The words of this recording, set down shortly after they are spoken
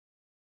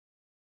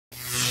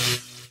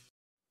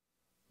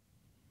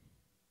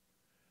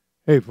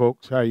Hey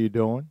folks, how you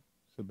doing?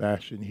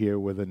 Sebastian here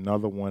with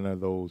another one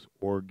of those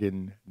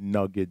organ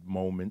nugget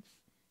moments,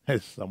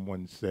 as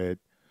someone said.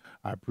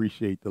 I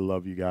appreciate the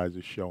love you guys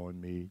are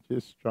showing me.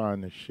 Just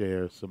trying to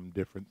share some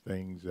different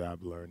things that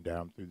I've learned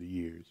down through the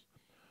years.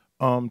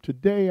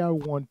 Today I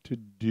want to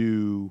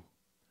do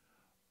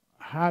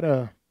how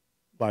to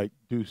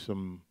do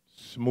some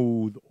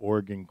smooth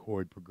organ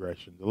chord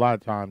progressions. A lot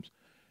of times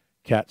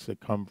cats that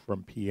come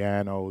from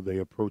piano, they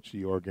approach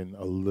the organ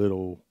a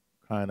little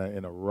kind of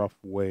in a rough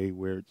way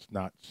where it's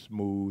not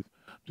smooth.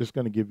 I'm just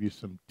going to give you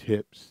some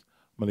tips.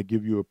 I'm going to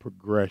give you a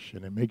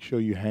progression and make sure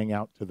you hang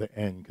out to the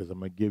end because I'm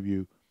going to give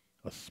you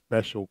a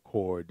special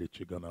chord that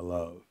you're going to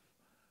love.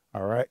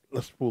 All right,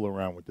 let's fool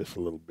around with this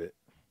a little bit.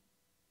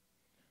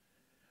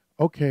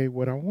 Okay,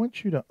 what I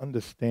want you to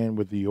understand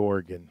with the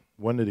organ,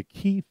 one of the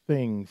key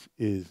things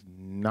is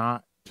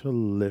not to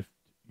lift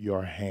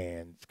your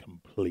hands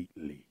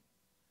completely.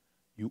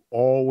 You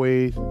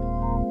always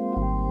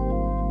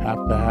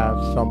have to have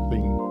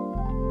something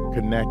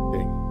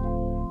connecting.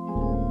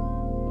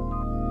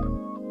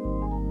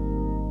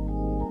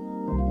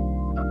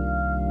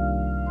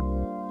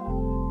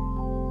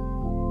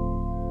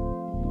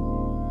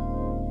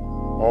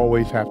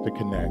 Always have to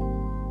connect.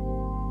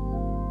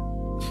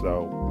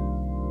 So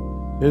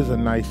here's a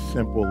nice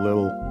simple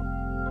little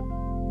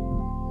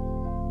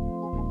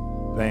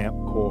vamp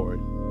chord.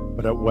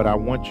 But what I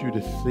want you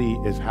to see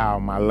is how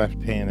my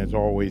left hand is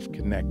always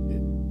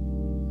connected.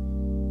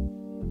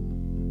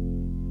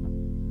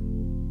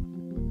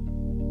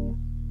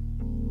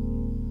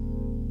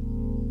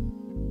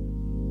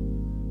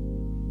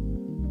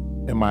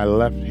 And my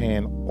left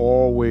hand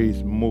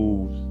always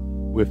moves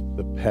with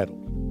the pedal.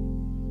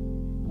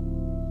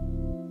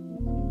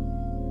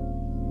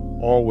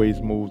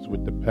 Always moves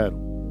with the pedal.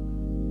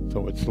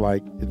 So it's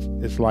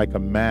like a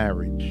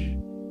marriage.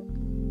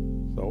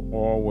 So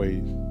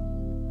always.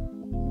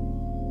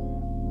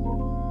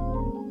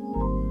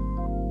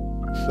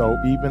 So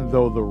even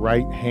though the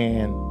right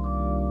hand,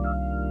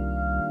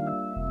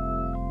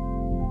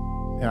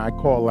 and I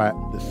call that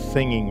the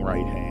singing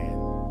right hand,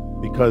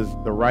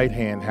 because the right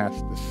hand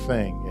has to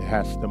sing, it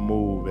has to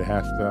move, it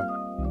has to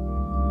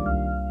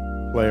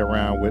play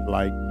around with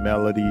like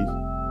melodies.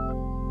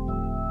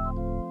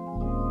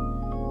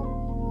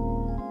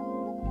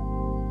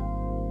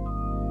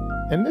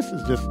 And this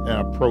is just an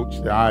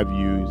approach that I've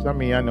used. I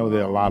mean, I know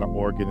there are a lot of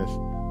organists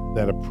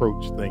that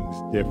approach things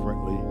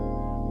differently,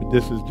 but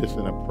this is just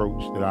an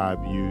approach that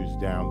I've used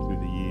down through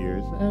the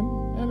years,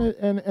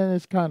 and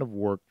it's kind of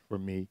worked for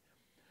me.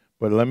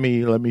 But let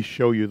me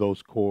show you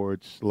those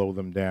chords, slow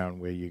them down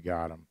where you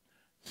got them.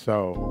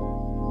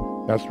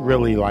 So that's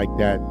really like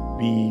that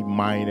B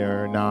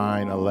minor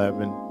 9,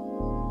 11.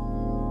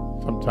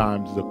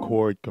 Sometimes the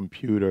chord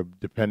computer,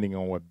 depending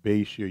on what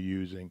bass you're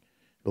using,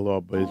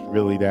 but it's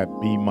really that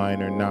B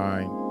minor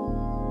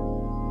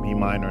 9, B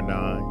minor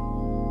 9.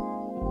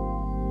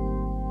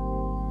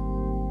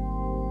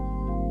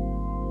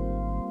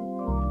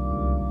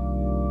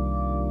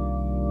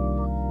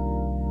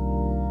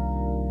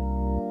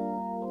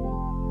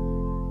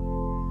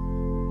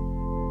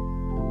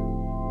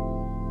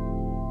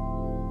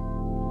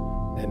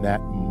 And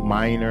that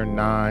minor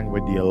 9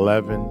 with the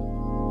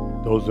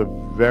 11, those are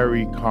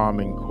very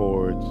common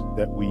chords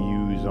that we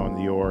use on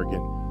the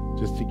organ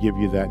just to give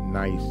you that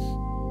nice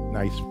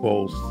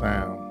full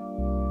sound.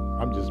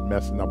 I'm just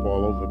messing up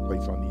all over the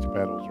place on these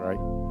pedals, right?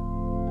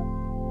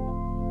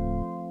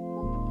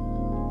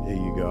 There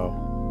you go.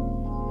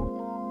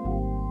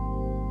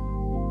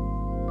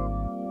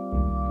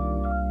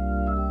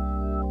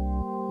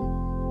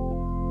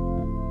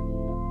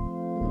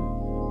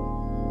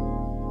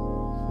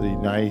 See,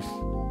 nice.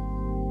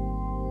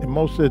 And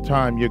most of the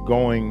time you're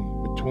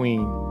going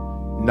between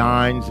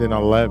 9s and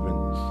 11s.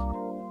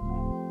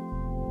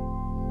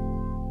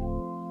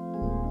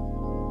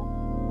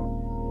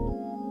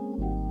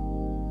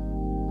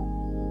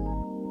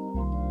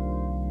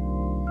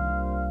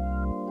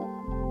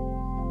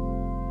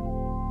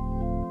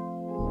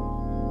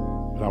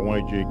 But I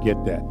wanted you to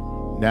get that.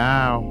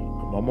 Now,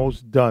 I'm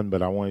almost done,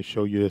 but I want to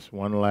show you this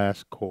one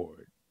last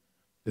chord.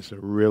 It's a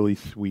really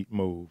sweet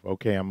move.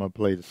 Okay, I'm going to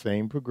play the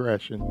same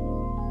progression.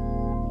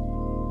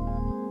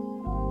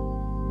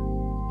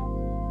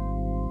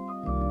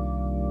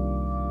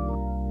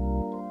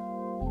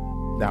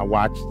 Now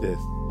watch this.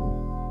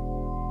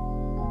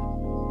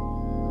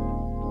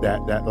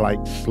 That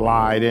like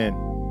sliding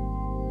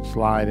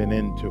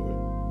into it.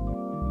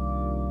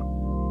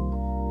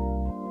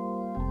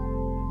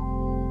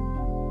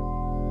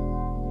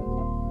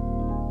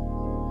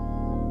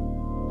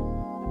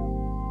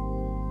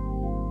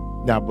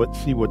 Now, but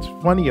see what's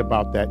funny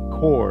about that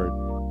chord.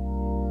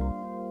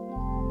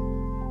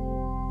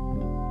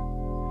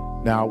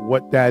 Now,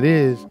 what that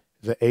is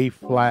an A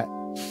flat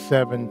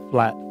 7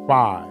 flat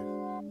 5.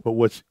 But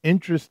what's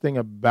interesting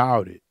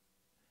about it,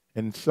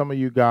 and some of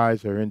you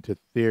guys are into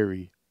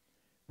theory,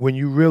 when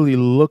you really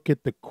look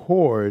at the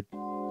chord,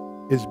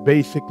 it's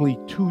basically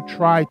two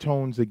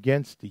tritones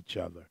against each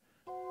other.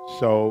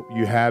 So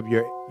you have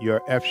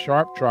your F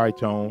sharp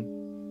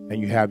tritone,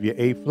 and you have your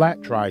A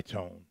flat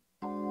tritone,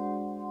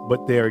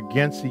 but they're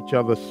against each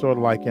other, sort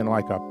of like in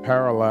like a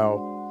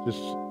parallel, just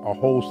a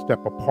whole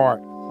step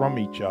apart from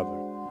each other.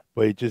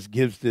 But it just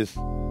gives this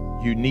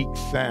unique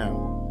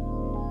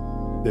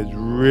sound that's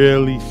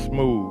really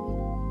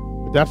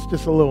smooth. But that's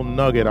just a little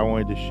nugget I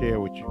wanted to share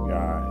with you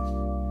guys.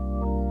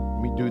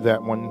 Let me do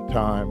that one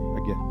time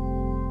again.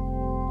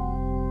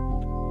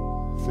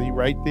 See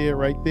right there,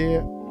 right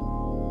there?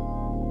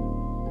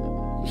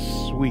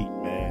 Sweet,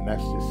 man.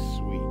 That's just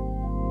sweet.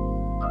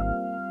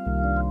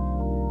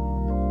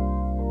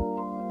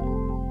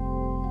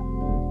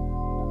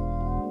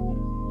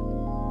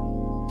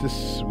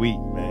 Just sweet,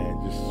 man.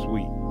 Just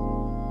sweet.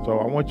 So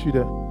I want you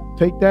to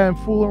take that and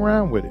fool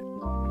around with it.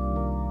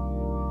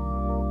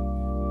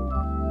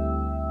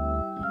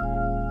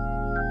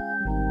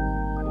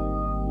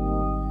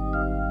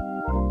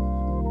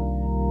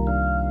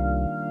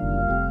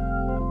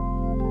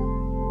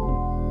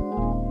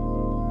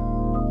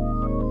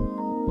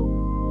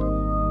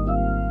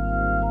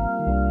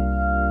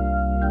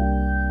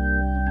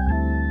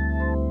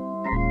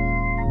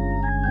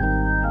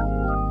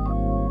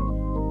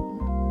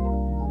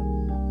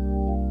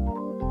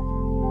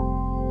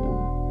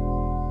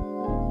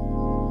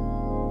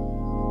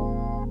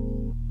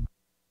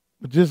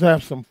 Just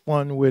have some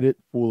fun with it,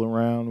 fool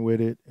around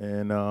with it,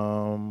 and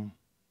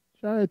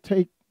try to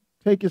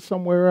take it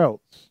somewhere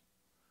else.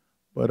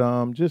 But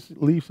just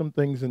leave some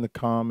things in the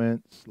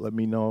comments. Let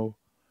me know.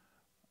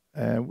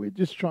 And we're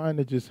just trying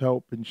to just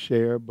help and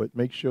share, but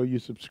make sure you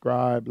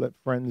subscribe. Let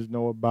friends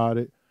know about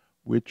it.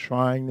 We're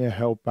trying to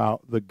help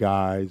out the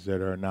guys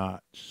that are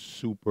not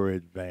super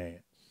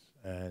advanced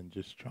and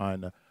just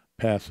trying to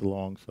pass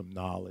along some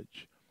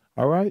knowledge.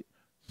 All right?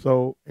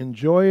 So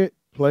enjoy it.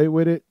 Play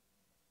with it.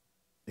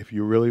 If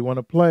you really want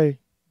to play,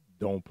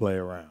 don't play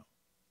around.